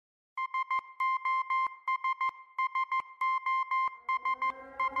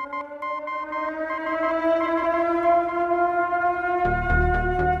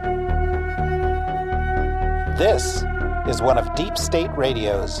This is one of Deep State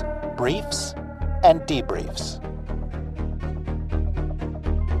Radio's briefs and debriefs.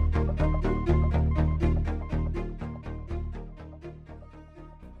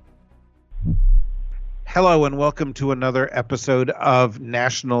 Hello and welcome to another episode of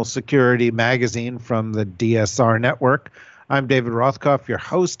National Security Magazine from the DSR Network. I'm David Rothkopf, your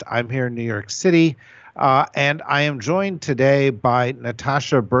host. I'm here in New York City, and I am joined today by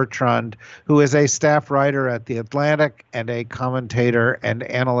Natasha Bertrand, who is a staff writer at The Atlantic and a commentator and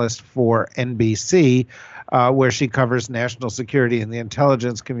analyst for NBC, where she covers national security and the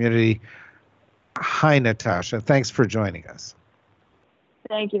intelligence community. Hi, Natasha. Thanks for joining us.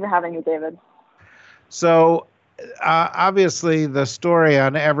 Thank you for having me, David. So, obviously, the story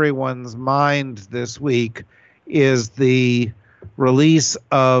on everyone's mind this week is the release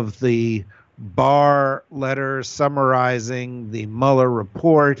of the Barr letter summarizing the Mueller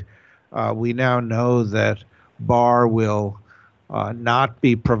report. We now know that Barr will not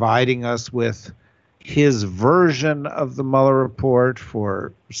be providing us with his version of the Mueller report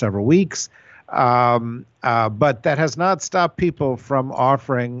for several weeks. But that has not stopped people from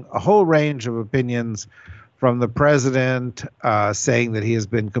offering a whole range of opinions, from the president saying that he has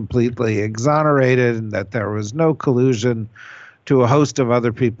been completely exonerated and that there was no collusion, to a host of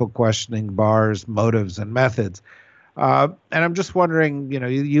other people questioning Barr's motives and methods. And I'm just wondering,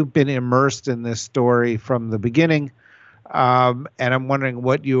 you've been immersed in this story from the beginning, and I'm wondering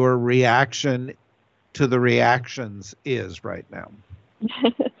what your reaction to the reactions is right now.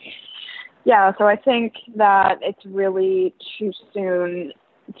 Yeah, so I think that it's really too soon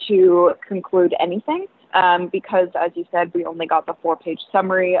to conclude anything because, as you said, we only got the 4-page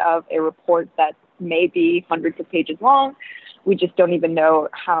summary of a report that may be hundreds of pages long. We just don't even know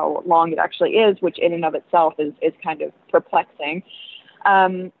how long it actually is, which in and of itself is kind of perplexing.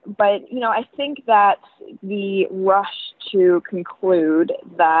 But, I think that the rush to conclude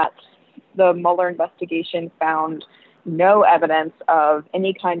that the Mueller investigation found no evidence of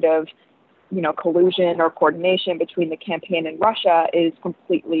any kind of collusion or coordination between the campaign and Russia is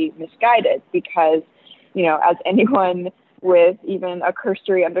completely misguided because, as anyone with even a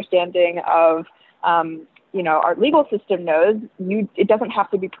cursory understanding of, our legal system knows, it doesn't have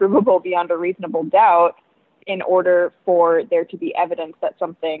to be provable beyond a reasonable doubt in order for there to be evidence that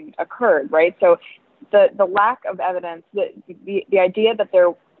something occurred, right? So the lack of evidence, the idea that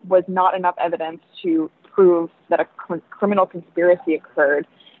there was not enough evidence to prove that a criminal conspiracy occurred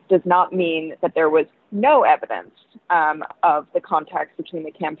does not mean that there was no evidence of the contacts between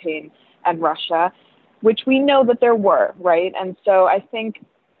the campaign and Russia, which we know that there were, right? And so I think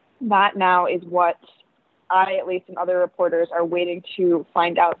that now is what I, at least, and other reporters are waiting to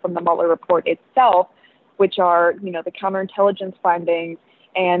find out from the Mueller report itself, which are, the counterintelligence findings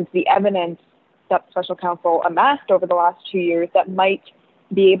and the evidence that special counsel amassed over the last 2 years that might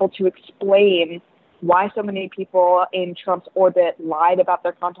be able to explain why so many people in Trump's orbit lied about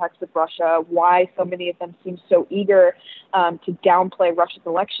their contacts with Russia, why so many of them seem so eager to downplay Russia's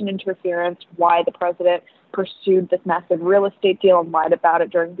election interference, why the president pursued this massive real estate deal and lied about it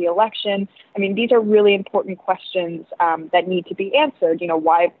during the election. I mean, these are really important questions that need to be answered.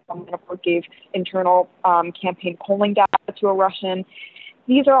 Why Manafort gave internal campaign polling data to a Russian.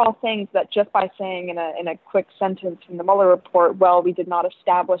 These are all things that just by saying in a quick sentence from the Mueller report, well, we did not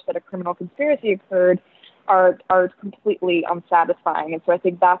establish that a criminal conspiracy occurred, are completely unsatisfying. And so I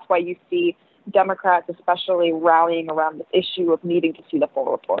think that's why you see Democrats especially rallying around this issue of needing to see the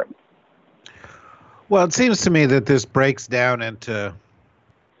full report. Well, it seems to me that this breaks down into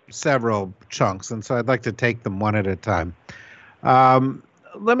several chunks, and so I'd like to take them one at a time.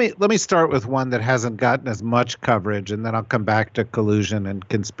 Let me start with one that hasn't gotten as much coverage, and then I'll come back to collusion and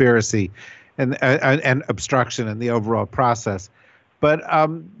conspiracy and obstruction and the overall process. But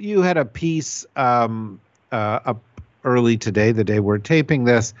you had a piece up early today, the day we're taping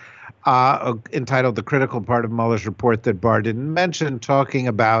this, entitled "The Critical Part of Mueller's Report That Barr Didn't Mention," talking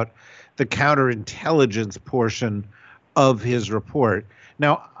about the counterintelligence portion of his report.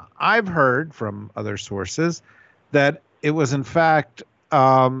 Now, I've heard from other sources that it was, in fact,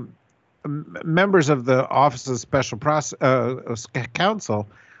 members of the Office of Special Counsel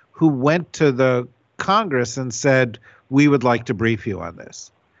who went to the Congress and said, we would like to brief you on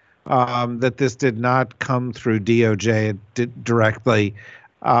this, that this did not come through DOJ directly.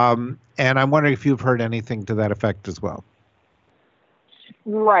 And I'm wondering if you've heard anything to that effect as well.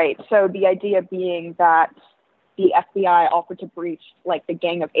 Right. So the idea being that the FBI offered to brief like the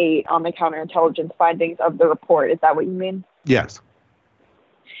Gang of Eight on the counterintelligence findings of the report. Is that what you mean? Yes.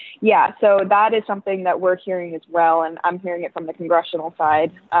 Yeah, so that is something that we're hearing as well, and I'm hearing it from the congressional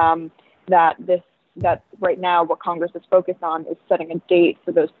side, that this that right now what Congress is focused on is setting a date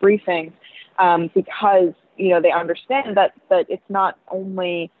for those briefings, because they understand that it's not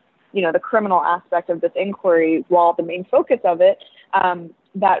only the criminal aspect of this inquiry, while the main focus of it,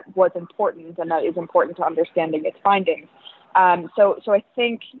 that was important and that is important to understanding its findings. So I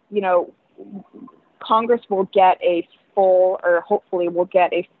think Congress will get a full, or hopefully will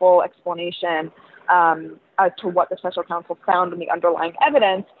get a full explanation as to what the special counsel found in the underlying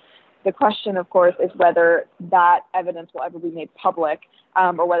evidence. The question, of course, is whether that evidence will ever be made public,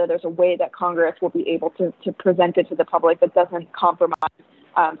 or whether there's a way that Congress will be able to present it to the public that doesn't compromise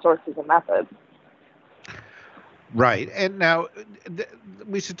sources and methods. Right. And now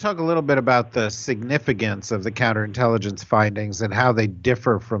we should talk a little bit about the significance of the counterintelligence findings and how they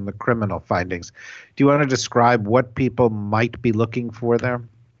differ from the criminal findings. Do you want to describe what people might be looking for there?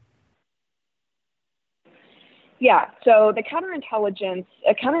 Yeah. So the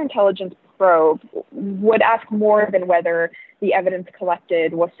counterintelligence probe would ask more than whether the evidence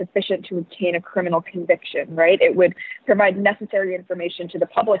collected was sufficient to obtain a criminal conviction, right? It would provide necessary information to the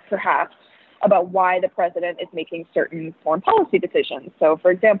public, perhaps, about why the president is making certain foreign policy decisions. So, for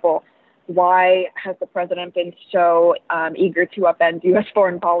example, why has the president been so eager to upend U.S.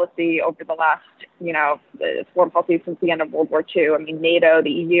 foreign policy over the last, foreign policy since the end of World War II? I mean, NATO,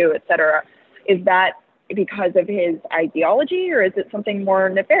 the EU, et cetera. Is that because of his ideology, or is it something more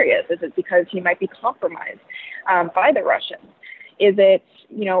nefarious? Is it because he might be compromised by the Russians? Is it,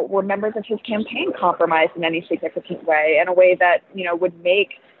 were members of his campaign compromised in any significant way, in a way that, would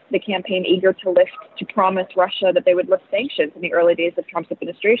make the campaign eager to promise Russia that they would lift sanctions in the early days of Trump's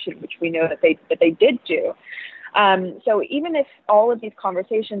administration, which we know that they did do. So even if all of these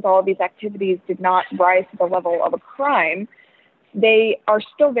conversations, all of these activities did not rise to the level of a crime, they are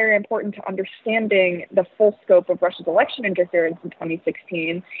still very important to understanding the full scope of Russia's election interference in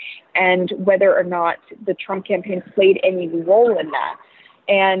 2016 and whether or not the Trump campaign played any role in that.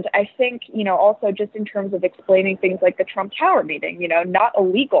 And I think, also just in terms of explaining things like the Trump Tower meeting, not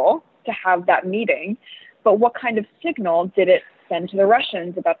illegal to have that meeting, but what kind of signal did it send to the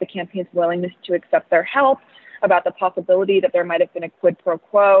Russians about the campaign's willingness to accept their help, about the possibility that there might have been a quid pro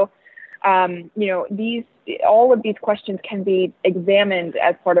quo? All of these questions can be examined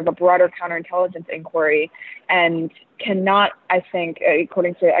as part of a broader counterintelligence inquiry and cannot, I think,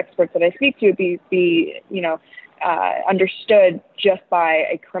 according to experts that I speak to, be understood just by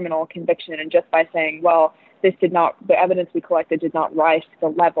a criminal conviction and just by saying, well, the evidence we collected did not rise to the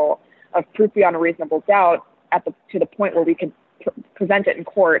level of proof beyond a reasonable doubt to the point where we could present it in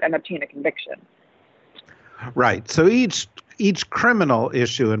court and obtain a conviction. Right. So each criminal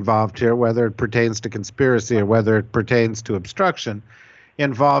issue involved here, whether it pertains to conspiracy or whether it pertains to obstruction,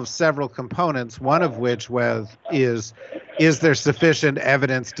 involves several components, one of which is there sufficient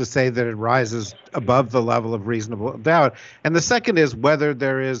evidence to say that it rises above the level of reasonable doubt? And the second is whether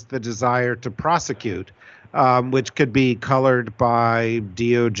there is the desire to prosecute, which could be colored by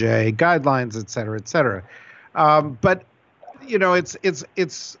DOJ guidelines, et cetera, et cetera. But,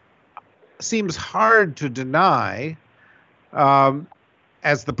 it's seems hard to deny,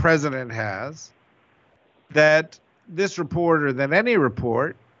 as the president has, that this report or that any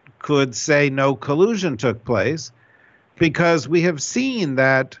report could say no collusion took place, because we have seen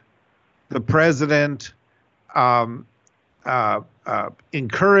that the president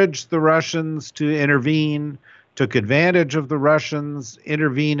encouraged the Russians to intervene, took advantage of the Russians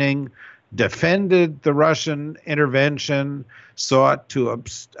intervening, defended the Russian intervention, sought to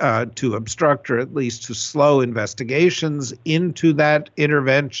obstruct or at least to slow investigations into that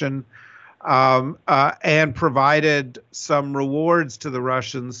intervention, and provided some rewards to the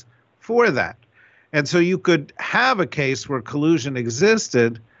Russians for that. And so you could have a case where collusion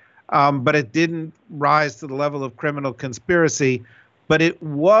existed, but it didn't rise to the level of criminal conspiracy, but it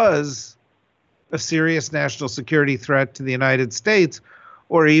was a serious national security threat to the United States.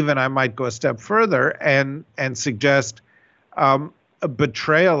 Or even I might go a step further and suggest a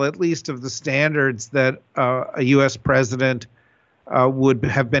betrayal, at least of the standards that a U.S. president would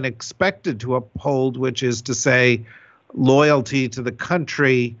have been expected to uphold, which is to say loyalty to the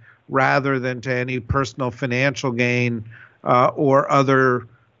country rather than to any personal financial gain or other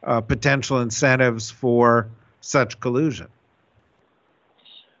potential incentives for such collusion.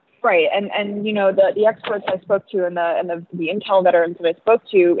 Right, and the experts I spoke to and the intel veterans that I spoke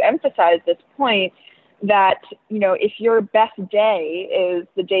to emphasized this point that if your best day is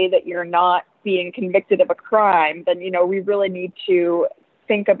the day that you're not being convicted of a crime, then we really need to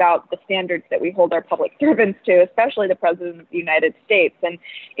think about the standards that we hold our public servants to, especially the President of the United States. And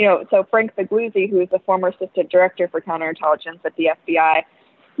so Frank Figliuzzi, who is the former assistant director for counterintelligence at the FBI,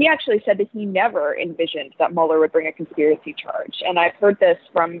 he actually said that he never envisioned that Mueller would bring a conspiracy charge. And I've heard this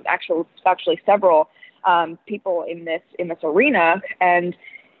from actually several people in this arena. And,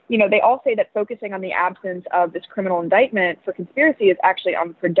 you know, they all say that focusing on the absence of this criminal indictment for conspiracy is actually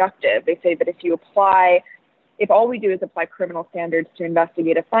unproductive. They say that if all we do is apply criminal standards to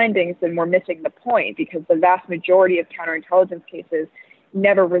investigative findings, then we're missing the point, because the vast majority of counterintelligence cases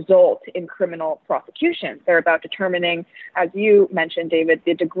never result in criminal prosecution. They're about determining, as you mentioned, David,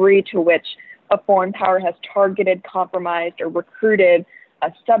 the degree to which a foreign power has targeted, compromised, or recruited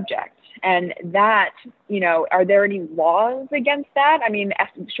a subject. And that, you know, are there any laws against that? I mean,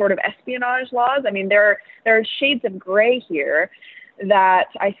 short of espionage laws, I mean, there are shades of gray here that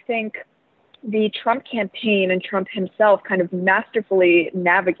I think the Trump campaign and Trump himself kind of masterfully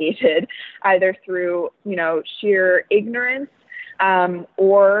navigated, either through, you know, sheer ignorance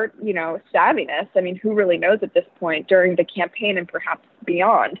or, you know, savviness. I mean, who really knows at this point, during the campaign and perhaps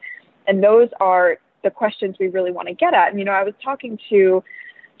beyond? And those are the questions we really want to get at. And, you know, I was talking to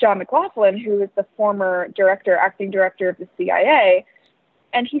John McLaughlin, who is the former acting director of the CIA,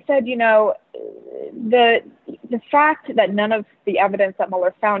 and he said, you know, the fact that none of the evidence that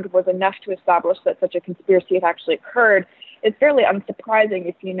Mueller found was enough to establish that such a conspiracy had actually occurred is fairly unsurprising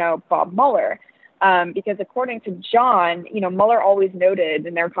if you know Bob Mueller. Because according to John, you know, Mueller always noted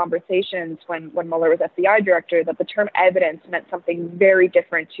in their conversations when Mueller was FBI director that the term evidence meant something very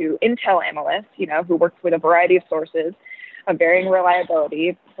different to intel analysts, you know, who worked with a variety of sources of varying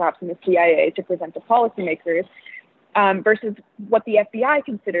reliability, perhaps in the CIA, to present to policymakers, versus what the FBI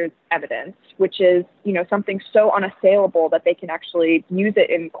considers evidence, which is, you know, something so unassailable that they can actually use it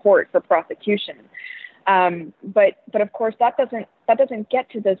in court for prosecution. But of course, that doesn't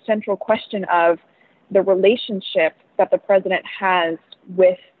get to the central question of the relationship that the president has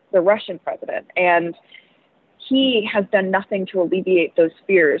with the Russian president. And he has done nothing to alleviate those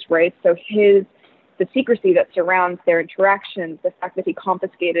fears, right? So the secrecy that surrounds their interactions, the fact that he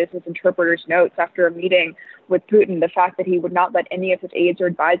confiscated his interpreter's notes after a meeting with Putin, the fact that he would not let any of his aides or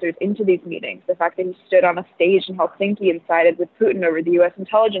advisors into these meetings, the fact that he stood on a stage in Helsinki and sided with Putin over the U.S.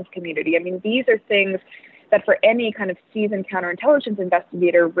 intelligence community. I mean, these are things that for any kind of seasoned counterintelligence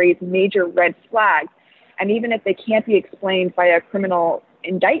investigator raise major red flags. And even if they can't be explained by a criminal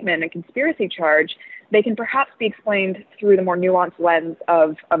indictment, a conspiracy charge, they can perhaps be explained through the more nuanced lens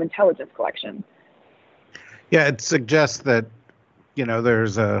of intelligence collection. Yeah, it suggests that, you know,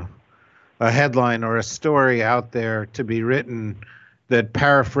 there's a headline or a story out there to be written that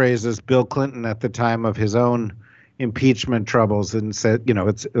paraphrases Bill Clinton at the time of his own impeachment troubles and said, you know,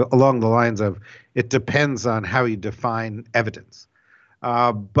 it's along the lines of, it depends on how you define evidence.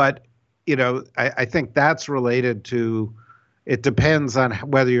 But, you know, I think that's related to, it depends on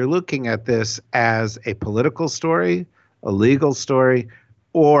whether you're looking at this as a political story, a legal story,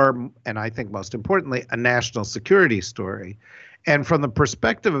 or, and I think most importantly, a national security story. And from the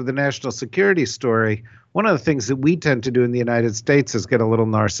perspective of the national security story, one of the things that we tend to do in the United States is get a little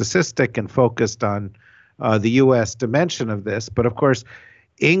narcissistic and focused on the U.S. dimension of this. But of course,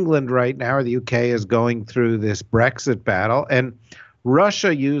 England right now, or the UK, is going through this Brexit battle. And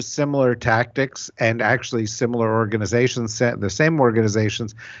Russia used similar tactics and actually similar organizations, the same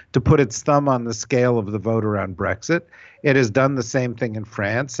organizations, to put its thumb on the scale of the vote around Brexit. It has done the same thing in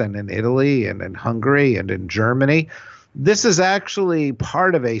France and in Italy and in Hungary and in Germany. This is actually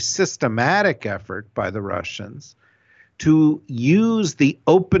part of a systematic effort by the Russians to use the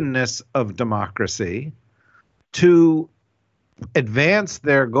openness of democracy to advance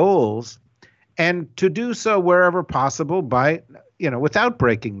their goals, and to do so wherever possible by, you know, without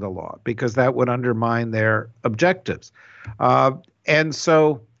breaking the law, because that would undermine their objectives. And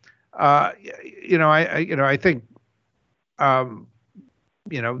so, you know, I think,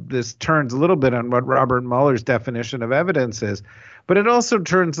 you know, this turns a little bit on what Robert Mueller's definition of evidence is, but it also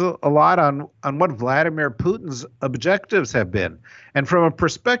turns a lot on what Vladimir Putin's objectives have been. And from a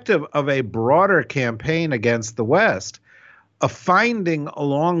perspective of a broader campaign against the West, a finding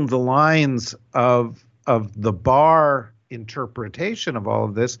along the lines of the Barr interpretation of all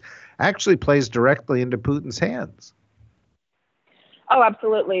of this actually plays directly into Putin's hands. Oh,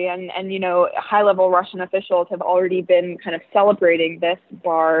 absolutely. And you know, high-level Russian officials have already been kind of celebrating this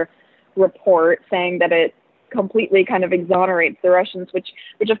Barr report, saying that it completely kind of exonerates the Russians, which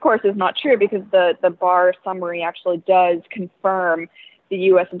of course is not true, because the Barr summary actually does confirm the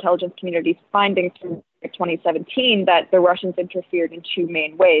U.S. intelligence community's findings from 2017 that the Russians interfered in two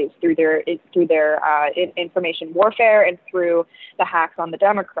main ways: through their information warfare and through the hacks on the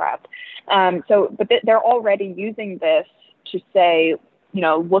Democrats. But they're already using this to say, you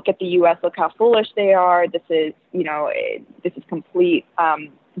know, look at the U.S., look how foolish they are. This is, you know, this is complete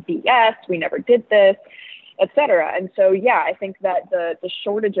BS, we never did this, etc. And so, yeah, I think that the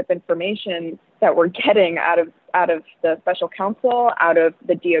shortage of information that we're getting out of the special counsel, out of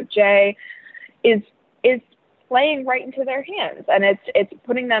the DOJ, is playing right into their hands, and it's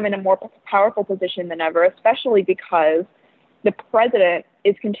putting them in a more powerful position than ever, especially because the president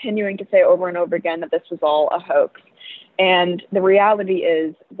is continuing to say over and over again that this was all a hoax. And the reality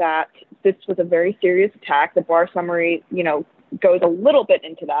is that this was a very serious attack. The Barr summary, goes a little bit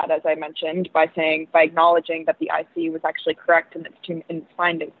into that, as I mentioned, by acknowledging that the IC was actually correct in its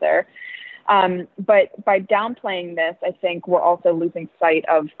findings there. But by downplaying this, I think we're also losing sight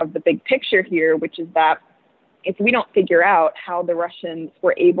of the big picture here, which is that if we don't figure out how the Russians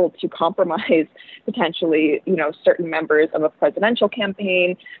were able to compromise potentially, certain members of a presidential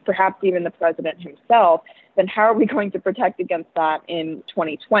campaign, perhaps even the president himself, then how are we going to protect against that in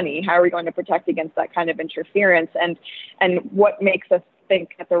 2020? How are we going to protect against that kind of interference? And what makes us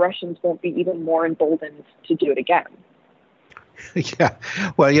think that the Russians won't be even more emboldened to do it again? Yeah,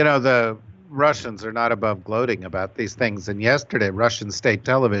 well, the Russians are not above gloating about these things. And yesterday, Russian state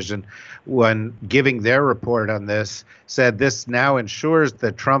television, when giving their report on this, said this now ensures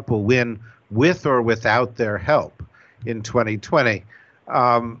that Trump will win with or without their help in 2020,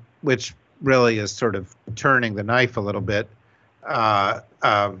 which really is sort of turning the knife a little bit.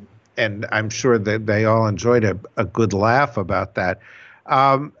 And I'm sure that they all enjoyed a good laugh about that.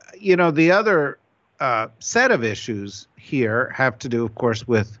 The other set of issues here have to do, of course,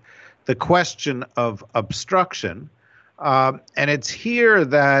 with the question of obstruction. And it's here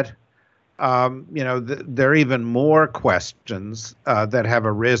that, there are even more questions that have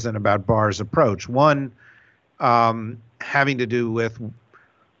arisen about Barr's approach. One having to do with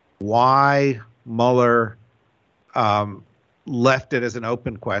why Mueller left it as an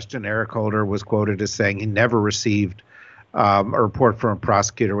open question. Eric Holder was quoted as saying he never received a report from a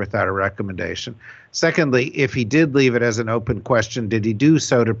prosecutor without a recommendation. Secondly, if he did leave it as an open question, did he do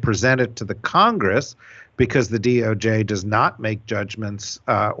so to present it to the Congress, because the DOJ does not make judgments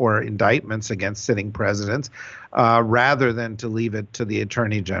or indictments against sitting presidents, rather than to leave it to the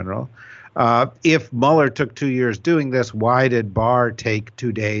Attorney General? If Mueller took 2 years doing this, why did Barr take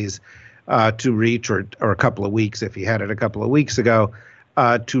 2 days to reach, or a couple of weeks if he had it a couple of weeks ago,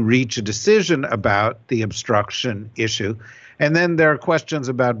 to reach a decision about the obstruction issue? And then there are questions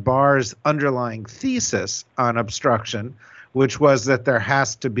about Barr's underlying thesis on obstruction, which was that there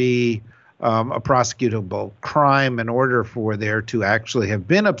has to be a prosecutable crime in order for there to actually have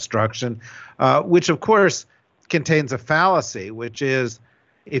been obstruction, which of course contains a fallacy, which is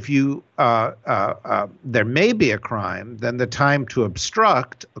if you there may be a crime, then the time to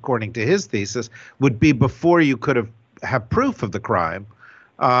obstruct, according to his thesis, would be before you could have proof of the crime.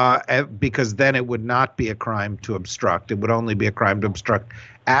 Because then it would not be a crime to obstruct. It would only be a crime to obstruct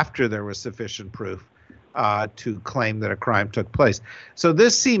after there was sufficient proof to claim that a crime took place. So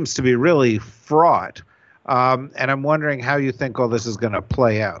this seems to be really fraught. And I'm wondering how you think all this is going to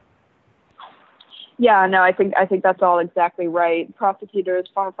play out. Yeah, no, I think that's all exactly right.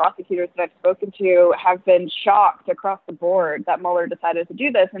 Former prosecutors that I've spoken to have been shocked across the board that Mueller decided to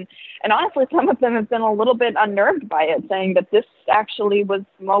do this. And honestly, some of them have been a little bit unnerved by it, saying that this actually was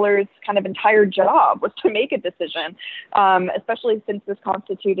Mueller's kind of entire job, was to make a decision, especially since this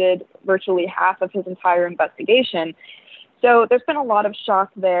constituted virtually half of his entire investigation. So there's been a lot of shock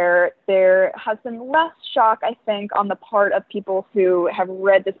there. There has been less shock, I think, on the part of people who have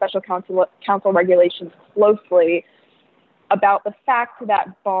read the special counsel regulations closely about the fact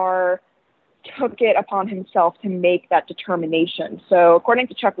that Barr took it upon himself to make that determination. So according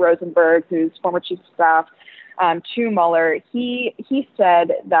to Chuck Rosenberg, who's former chief of staff to Mueller, he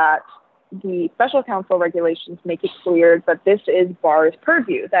said that the special counsel regulations make it clear that this is Barr's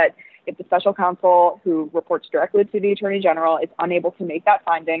purview, that if the special counsel who reports directly to the Attorney General is unable to make that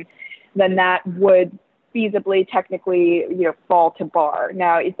finding, then that would feasibly, technically, fall to Barr.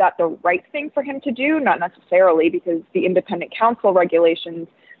 Now, is that the right thing for him to do? Not necessarily, because the independent counsel regulations,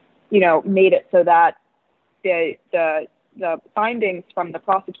 made it so that the findings from the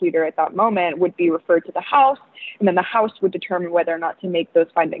prosecutor at that moment would be referred to the House, and then the House would determine whether or not to make those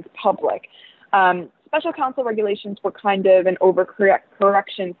findings public. Special counsel regulations were kind of an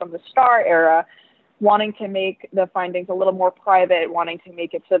overcorrection from the Starr era, wanting to make the findings a little more private, wanting to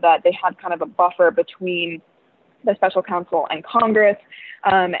make it so that they had kind of a buffer between the special counsel and Congress,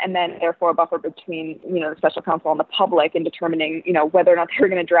 and then therefore a buffer between, the special counsel and the public in determining, whether or not they were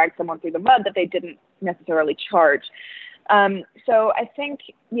going to drag someone through the mud that they didn't necessarily charge. So I think,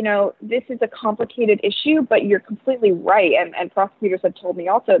 this is a complicated issue, but you're completely right. And prosecutors have told me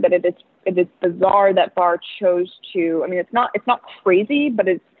also that it is bizarre that Barr chose to, it's not crazy, but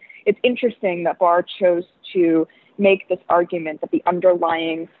it's interesting that Barr chose to make this argument that the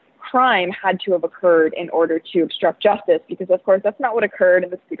underlying crime had to have occurred in order to obstruct justice, because of course that's not what occurred in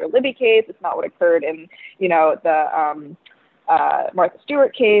the Scooter Libby case. It's not what occurred in, the Martha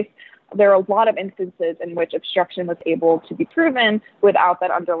Stewart case. There are a lot of instances in which obstruction was able to be proven without that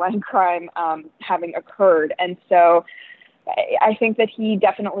underlying crime having occurred. And so I think that he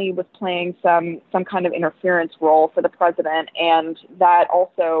definitely was playing some kind of interference role for the president. And that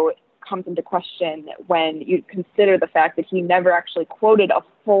also comes into question when you consider the fact that he never actually quoted a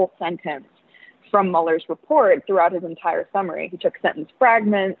full sentence from Mueller's report throughout his entire summary. He took sentence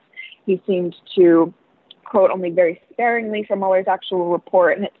fragments. He seemed to quote only very sparingly from Mueller's actual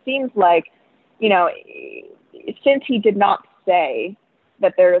report. And it seems like, since he did not say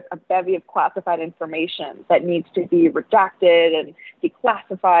that there's a bevy of classified information that needs to be redacted and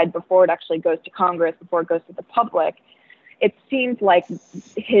declassified before it actually goes to Congress, before it goes to the public, it seems like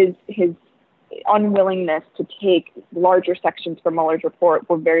his unwillingness to take larger sections from Mueller's report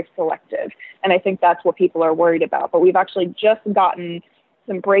were very selective. And I think that's what people are worried about. But we've actually just gotten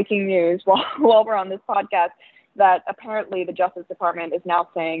some breaking news while we're on this podcast that apparently the Justice Department is now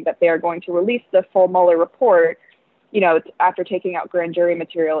saying that they are going to release the full Mueller report, after taking out grand jury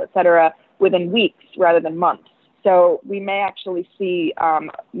material, et cetera, within weeks rather than months. So we may actually see, a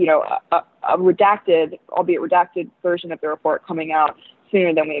redacted, albeit redacted version of the report coming out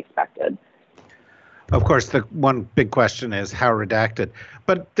sooner than we expected. Of course, the one big question is how redacted.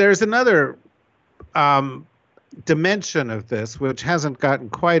 But there's another dimension of this which hasn't gotten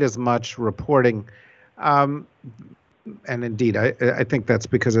quite as much reporting. And indeed, I think that's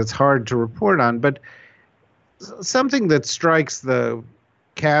because it's hard to report on. But something that strikes the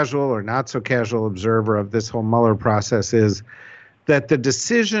casual or not so casual observer of this whole Mueller process is that the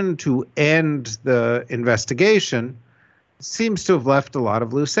decision to end the investigation seems to have left a lot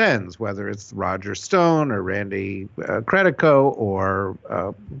of loose ends, whether it's Roger Stone or Randy Credico or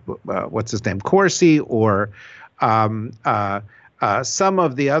what's his name, Corsi, or some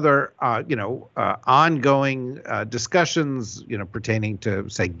of the other, ongoing discussions, pertaining to,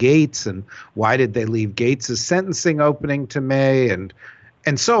 say, Gates and why did they leave Gates's sentencing opening to May and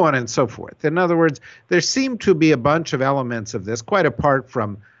so on and so forth. In other words, there seem to be a bunch of elements of this, quite apart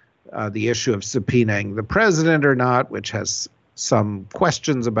from the issue of subpoenaing the president or not, which has some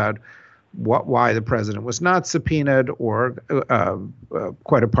questions about why the president was not subpoenaed, or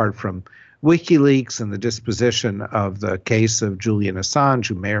quite apart from WikiLeaks and the disposition of the case of Julian Assange,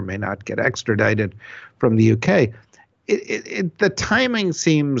 who may or may not get extradited from the UK. The timing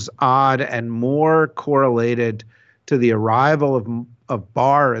seems odd and more correlated to the arrival of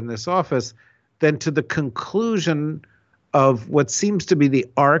Barr in this office than to the conclusion of what seems to be the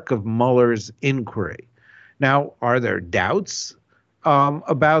arc of Mueller's inquiry. Now, are there doubts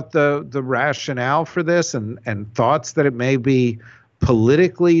about the rationale for this and thoughts that it may be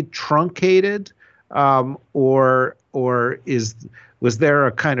politically truncated, or was there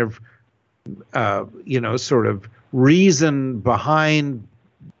a kind of sort of reason behind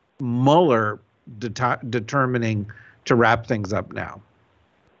Mueller determining to wrap things up now?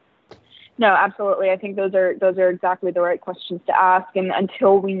 No, absolutely. I think those are exactly the right questions to ask. And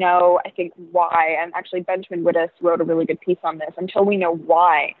until we know, I think, why, and actually Benjamin Wittes wrote a really good piece on this, until we know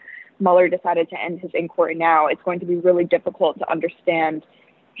why Mueller decided to end his inquiry now, it's going to be really difficult to understand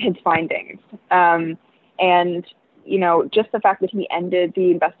his findings. And, just the fact that he ended the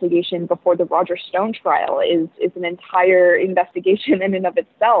investigation before the Roger Stone trial is an entire investigation in and of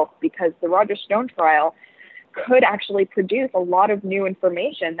itself, because the Roger Stone trial could actually produce a lot of new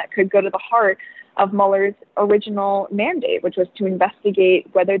information that could go to the heart of Mueller's original mandate, which was to investigate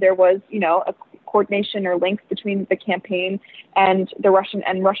whether there was, a coordination or links between the campaign and the Russian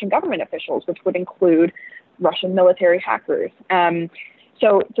government officials, which would include Russian military hackers.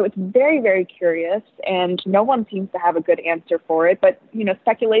 So it's very, very curious, and no one seems to have a good answer for it. But,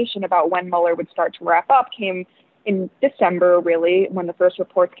 speculation about when Mueller would start to wrap up came in December, really, when the first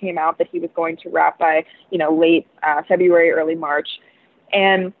reports came out that he was going to wrap by, late February, early March.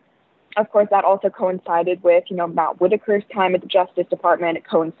 And of course, that also coincided with, Matt Whitaker's time at the Justice Department. It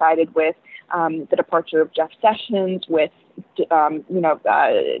coincided with the departure of Jeff Sessions, with,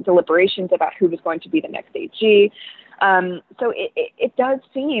 deliberations about who was going to be the next AG. So it does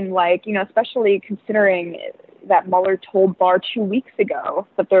seem like, especially considering that Mueller told Barr 2 weeks ago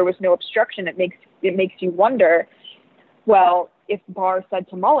that there was no obstruction, it makes you wonder, well, if Barr said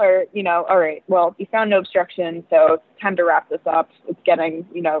to Mueller, all right, well, you found no obstruction, so it's time to wrap this up. It's getting,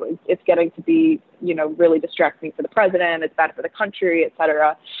 it's getting to be, really distracting for the president. It's bad for the country, et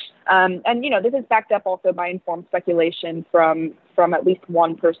cetera. And, this is backed up also by informed speculation from at least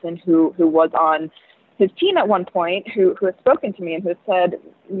one person who was on his team at one point, who has spoken to me and who has said,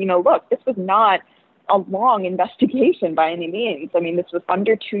 look, this was not a long investigation by any means. I mean, this was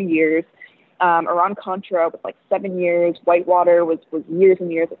under 2 years. Iran-Contra was like 7 years. Whitewater was years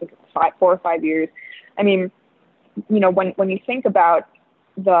and years. I think it was 4 or 5 years. I mean, when you think about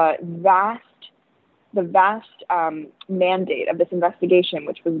the vast mandate of this investigation,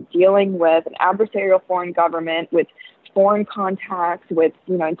 which was dealing with an adversarial foreign government, with foreign contacts, with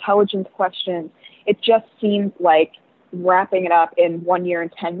intelligence questions, it just seems like wrapping it up in 1 year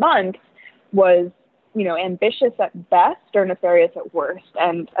and 10 months was ambitious at best or nefarious at worst.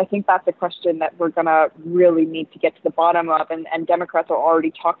 And I think that's a question that we're going to really need to get to the bottom of. And Democrats are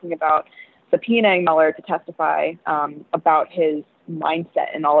already talking about subpoenaing Mueller to testify about his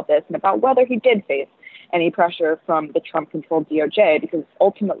mindset in all of this and about whether he did face any pressure from the Trump-controlled DOJ, because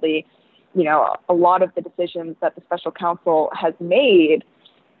ultimately, a lot of the decisions that the special counsel has made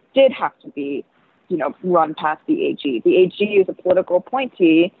did have to be, run past the AG. The AG is a political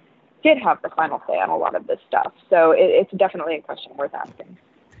appointee, did have the final say on a lot of this stuff. So it's definitely a question worth asking.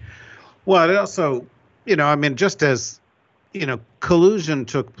 Well, it also, just as, collusion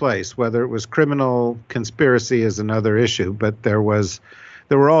took place, whether it was criminal conspiracy is another issue, but there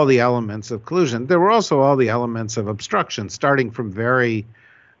were all the elements of collusion. There were also all the elements of obstruction, starting from very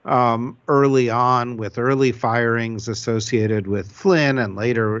early on with early firings associated with Flynn and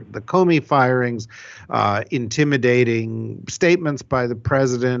later the Comey firings, intimidating statements by the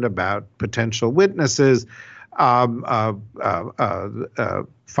president about potential witnesses,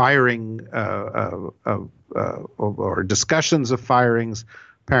 firing or discussions of firings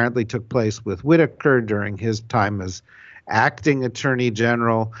apparently took place with Whitaker during his time as acting attorney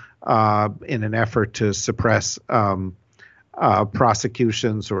general in an effort to suppress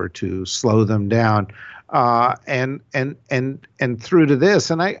prosecutions or to slow them down, and through to this.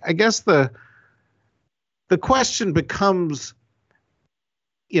 And I guess the question becomes,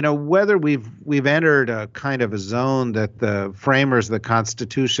 whether we've entered a kind of a zone that the framers of the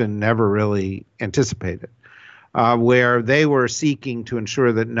Constitution never really anticipated, where they were seeking to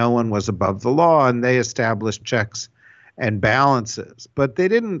ensure that no one was above the law, and they established checks and balances, but they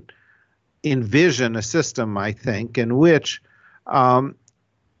didn't envision a system, I think, in which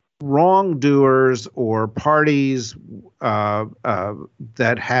wrongdoers or parties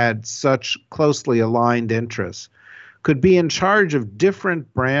that had such closely aligned interests could be in charge of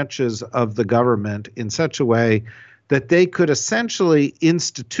different branches of the government in such a way that they could essentially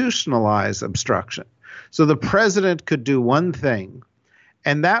institutionalize obstruction. So the president could do one thing,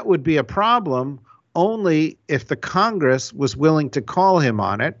 and that would be a problem only if the Congress was willing to call him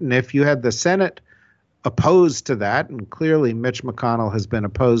on it. And if you had the Senate opposed to that, and clearly Mitch McConnell has been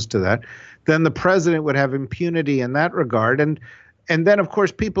opposed to that, then the president would have impunity in that regard. And then, of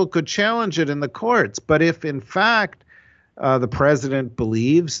course, people could challenge it in the courts. But if, in fact, the president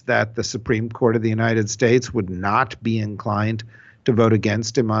believes that the Supreme Court of the United States would not be inclined to vote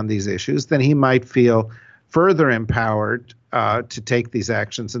against him on these issues, then he might feel further empowered to take these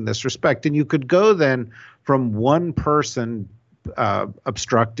actions in this respect. And you could go then from one person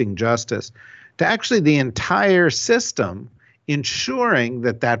obstructing justice to actually the entire system ensuring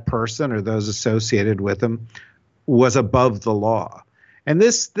that that person or those associated with him was above the law. And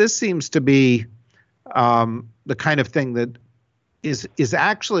this seems to be the kind of thing that is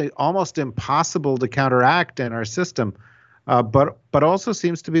actually almost impossible to counteract in our system, but also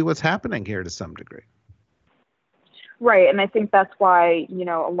seems to be what's happening here to some degree. Right, and I think that's why,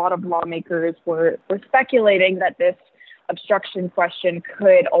 a lot of lawmakers were speculating that this obstruction question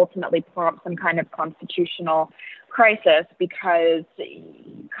could ultimately prompt some kind of constitutional crisis, because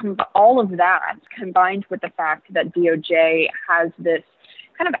all of that combined with the fact that DOJ has this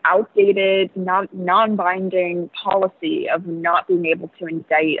kind of outdated, non-binding policy of not being able to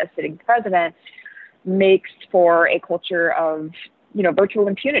indict a sitting president makes for a culture of virtual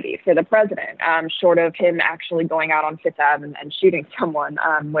impunity for the president, short of him actually going out on Fifth Ave and shooting someone,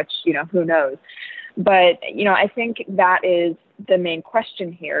 which, who knows. But, I think that is the main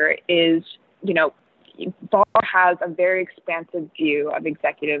question here is, Barr has a very expansive view of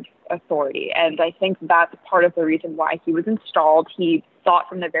executive authority. And I think that's part of the reason why he was installed. He thought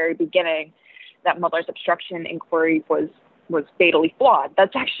from the very beginning that Mueller's obstruction inquiry was fatally flawed.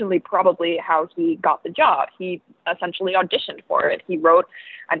 That's actually probably how he got the job. He essentially auditioned for it. He wrote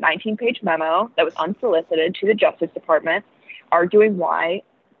a 19-page memo that was unsolicited to the Justice Department, arguing why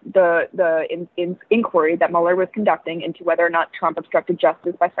the inquiry that Mueller was conducting into whether or not Trump obstructed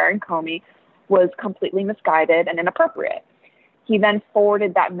justice by firing Comey was completely misguided and inappropriate. He then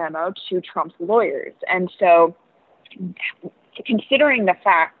forwarded that memo to Trump's lawyers. And so, considering the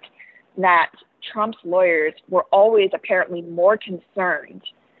fact that Trump's lawyers were always apparently more concerned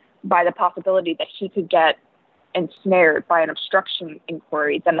by the possibility that he could get ensnared by an obstruction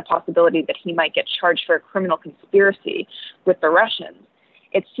inquiry than the possibility that he might get charged for a criminal conspiracy with the Russians,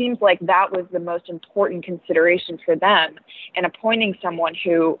 it seems like that was the most important consideration for them. And appointing someone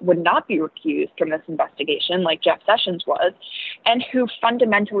who would not be recused from this investigation, like Jeff Sessions was, and who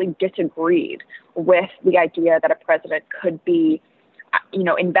fundamentally disagreed with the idea that a president could be,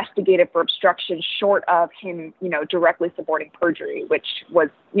 investigated for obstruction short of him, directly supporting perjury, which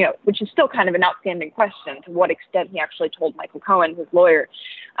is still kind of an outstanding question to what extent he actually told Michael Cohen, his lawyer,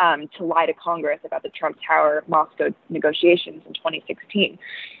 to lie to Congress about the Trump Tower Moscow negotiations in 2016.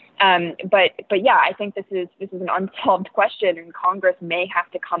 But yeah, I think this is an unsolved question, and Congress may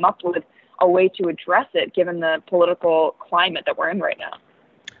have to come up with a way to address it, given the political climate that we're in right now.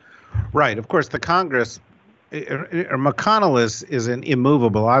 Right. Of course, the Congress. McConnell is an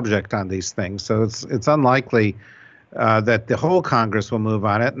immovable object on these things, so it's unlikely that the whole Congress will move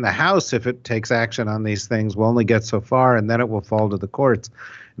on it, and the House, if it takes action on these things, will only get so far, and then it will fall to the courts.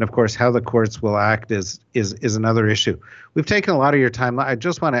 And of course, how the courts will act is another issue. We've taken a lot of your time. I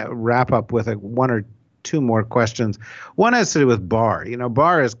just want to wrap up with one or two more questions. One has to do with Barr.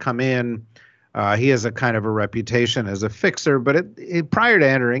 Barr has come in. He has a kind of a reputation as a fixer, but prior to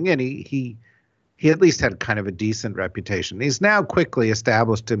entering in, he at least had kind of a decent reputation. He's now quickly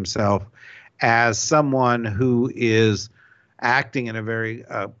established himself as someone who is acting in a very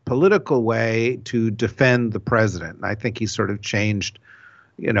political way to defend the president. And I think he's sort of changed,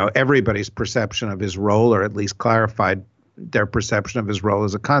 everybody's perception of his role, or at least clarified their perception of his role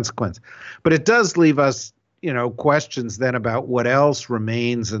as a consequence. But it does leave us, questions then about what else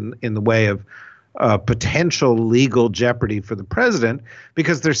remains in the way of potential legal jeopardy for the president,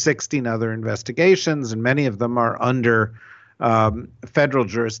 because there's 16 other investigations, and many of them are under federal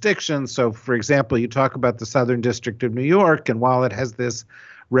jurisdiction. So, for example, you talk about the Southern District of New York, and while it has this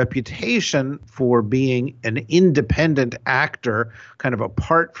reputation for being an independent actor, kind of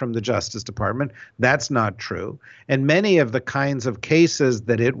apart from the Justice Department, that's not true. And many of the kinds of cases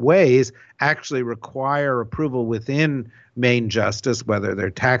that it weighs actually require approval within main justice, whether they're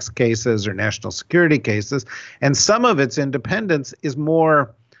tax cases or national security cases. And some of its independence is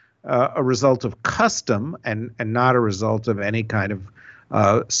more a result of custom and not a result of any kind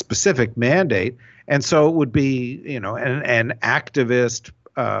of specific mandate. And so it would be, an activist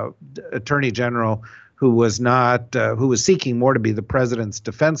attorney general who was seeking more to be the president's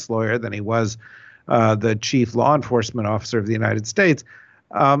defense lawyer than he was the chief law enforcement officer of the United States,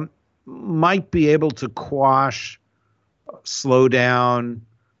 might be able to quash, slow down,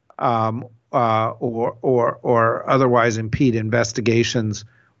 or otherwise impede investigations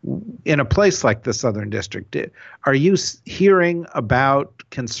in a place like the Southern District. Are you hearing about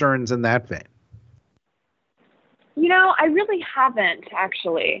concerns in that vein? I really haven't,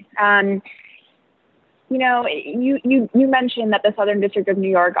 actually. You mentioned that the Southern District of New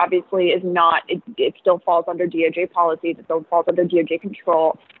York obviously is not, it still falls under DOJ policies, it still falls under DOJ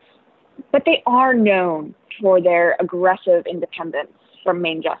control, but they are known for their aggressive independence from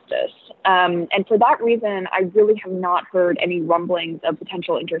main justice. And for that reason, I really have not heard any rumblings of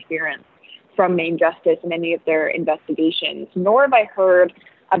potential interference from main justice in any of their investigations, nor have I heard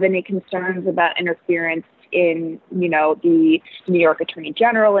of any concerns about interference in, the New York Attorney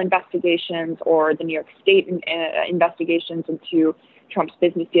General investigations or the New York State investigations into Trump's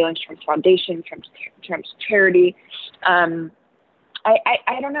business dealings, Trump's foundation, Trump's charity. I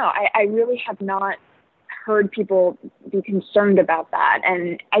don't know. I really have not heard people be concerned about that.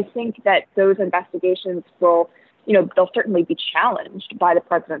 And I think that those investigations will, they'll certainly be challenged by the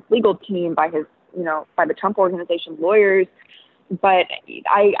president's legal team, by his, by the Trump Organization lawyers. But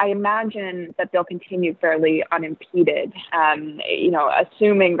I imagine that they'll continue fairly unimpeded,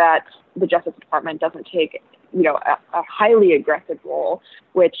 assuming that the Justice Department doesn't take, a highly aggressive role,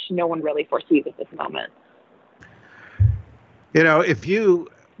 which no one really foresees at this moment. If you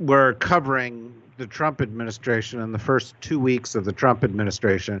were covering the Trump administration in the first 2 weeks of the Trump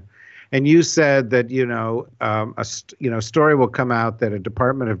administration, and you said that, a story will come out that a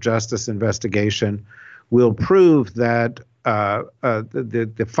Department of Justice investigation will prove that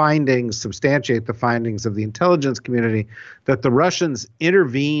the findings, substantiate the findings of the intelligence community, that the Russians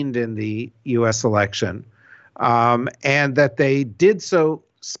intervened in the U.S. election, and that they did so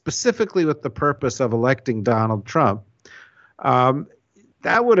specifically with the purpose of electing Donald Trump. Um,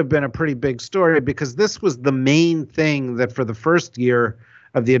 that would have been a pretty big story because this was the main thing that for the first year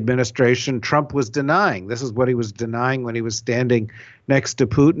of the administration, Trump was denying. This is what he was denying when he was standing next to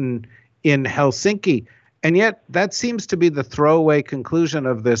Putin in Helsinki. And yet that seems to be the throwaway conclusion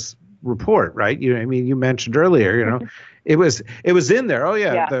of this report, right? You mentioned earlier, it was in there. Oh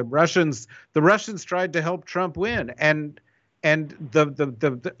yeah, the Russians tried to help Trump win. And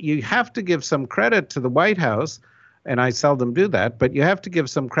the you have to give some credit to the White House, and I seldom do that, but you have to give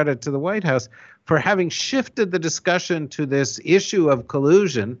some credit to the White House for having shifted the discussion to this issue of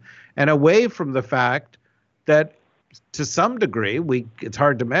collusion and away from the fact that to some degree, it's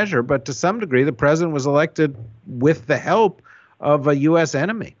hard to measure, but to some degree, the president was elected with the help of a U.S.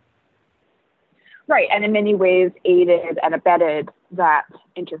 enemy. Right, and in many ways aided and abetted that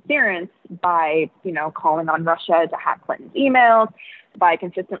interference by, calling on Russia to hack Clinton's emails, by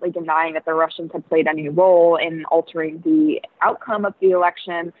consistently denying that the Russians had played any role in altering the outcome of the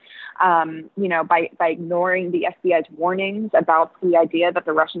election, by ignoring the FBI's warnings about the idea that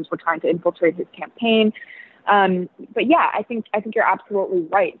the Russians were trying to infiltrate his campaign. But yeah, I think you're absolutely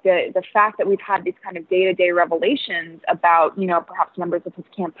right. The fact that we've had these kind of day-to-day revelations about, perhaps members of his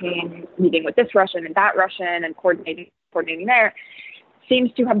campaign meeting with this Russian and that Russian and coordinating there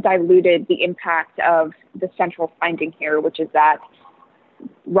seems to have diluted the impact of the central finding here, which is that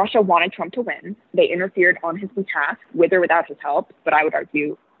Russia wanted Trump to win. They interfered on his behalf, with or without his help, but I would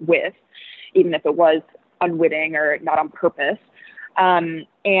argue with, even if it was unwitting or not on purpose. And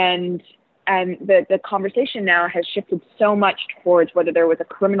the conversation now has shifted so much towards whether there was a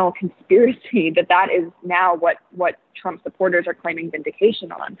criminal conspiracy that is now what Trump supporters are claiming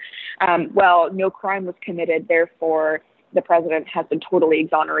vindication on. Well, no crime was committed, therefore the president has been totally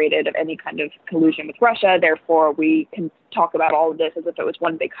exonerated of any kind of collusion with Russia. Therefore, we can talk about all of this as if it was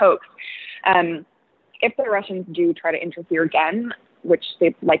one big hoax. If the Russians do try to interfere again, which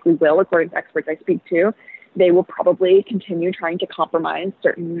they likely will, according to experts I speak to, they will probably continue trying to compromise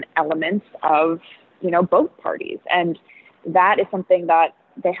certain elements of, both parties. And that is something that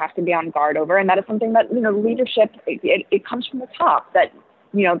they have to be on guard over. And that is something that, leadership, it comes from the top, that,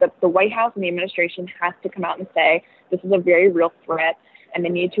 the White House and the administration has to come out and say, this is a very real threat and they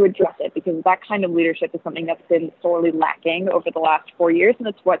need to address it, because that kind of leadership is something that's been sorely lacking over the last 4 years. And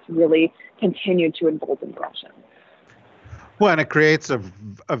it's what's really continued to embolden the Russians. Well, and it creates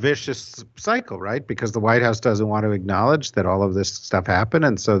a vicious cycle, right? Because the White House doesn't want to acknowledge that all of this stuff happened.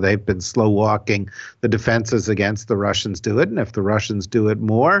 And so they've been slow walking the defenses against the Russians do it. And if the Russians do it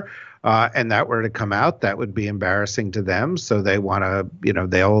more and that were to come out, that would be embarrassing to them. So they want to,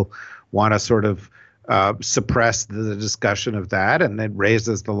 they'll want to sort of suppress the discussion of that. And it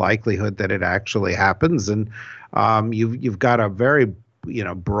raises the likelihood that it actually happens. And you've got a very,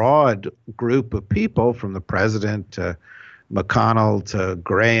 broad group of people, from the president to McConnell to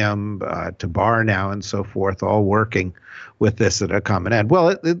Graham to Barr now and so forth, all working with this at a common end.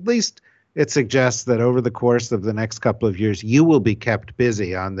 Well, at least it suggests that over the course of the next couple of years, you will be kept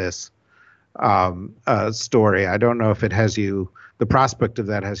busy on this story. I don't know if it has you, the prospect of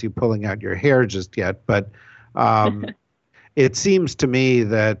that has you pulling out your hair just yet, but it seems to me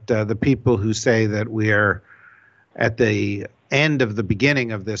that the people who say that we're at the end of the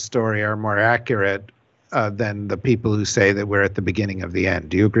beginning of this story are more accurate than the people who say that we're at the beginning of the end.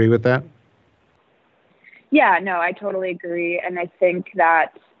 Do you agree with that? Yeah, no, I totally agree. And I think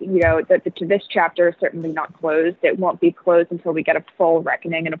that, this chapter is certainly not closed. It won't be closed until we get a full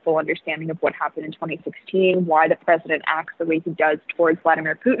reckoning and a full understanding of what happened in 2016, why the president acts the way he does towards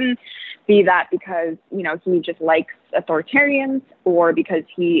Vladimir Putin, be that because, he just likes authoritarians or because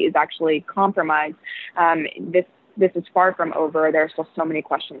he is actually compromised. This is far from over. There are still so many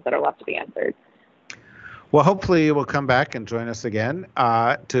questions that are left to be answered. Well, hopefully you will come back and join us again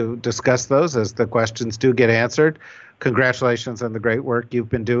to discuss those as the questions do get answered. Congratulations on the great work you've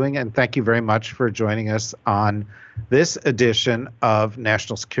been doing, and thank you very much for joining us on this edition of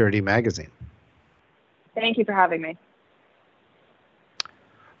National Security Magazine. Thank you for having me.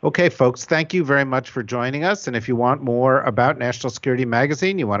 Okay, folks, thank you very much for joining us. And if you want more about National Security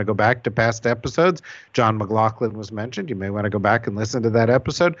Magazine, you want to go back to past episodes, John McLaughlin was mentioned. You may want to go back and listen to that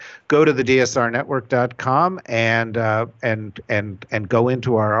episode. Go to the dsrnetwork.com and go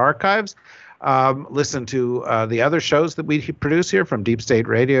into our archives. Listen to the other shows that we produce here, from Deep State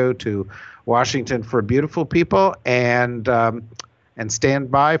Radio to Washington for Beautiful People, and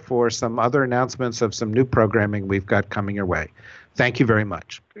stand by for some other announcements of some new programming we've got coming your way. Thank you very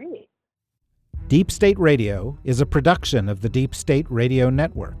much. Great. Deep State Radio is a production of the Deep State Radio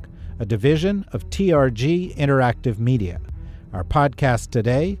Network, a division of TRG Interactive Media. Our podcast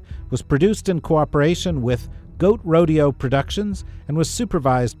today was produced in cooperation with Goat Rodeo Productions and was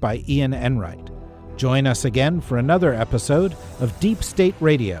supervised by Ian Enright. Join us again for another episode of Deep State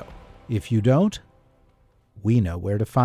Radio. If you don't, we know where to find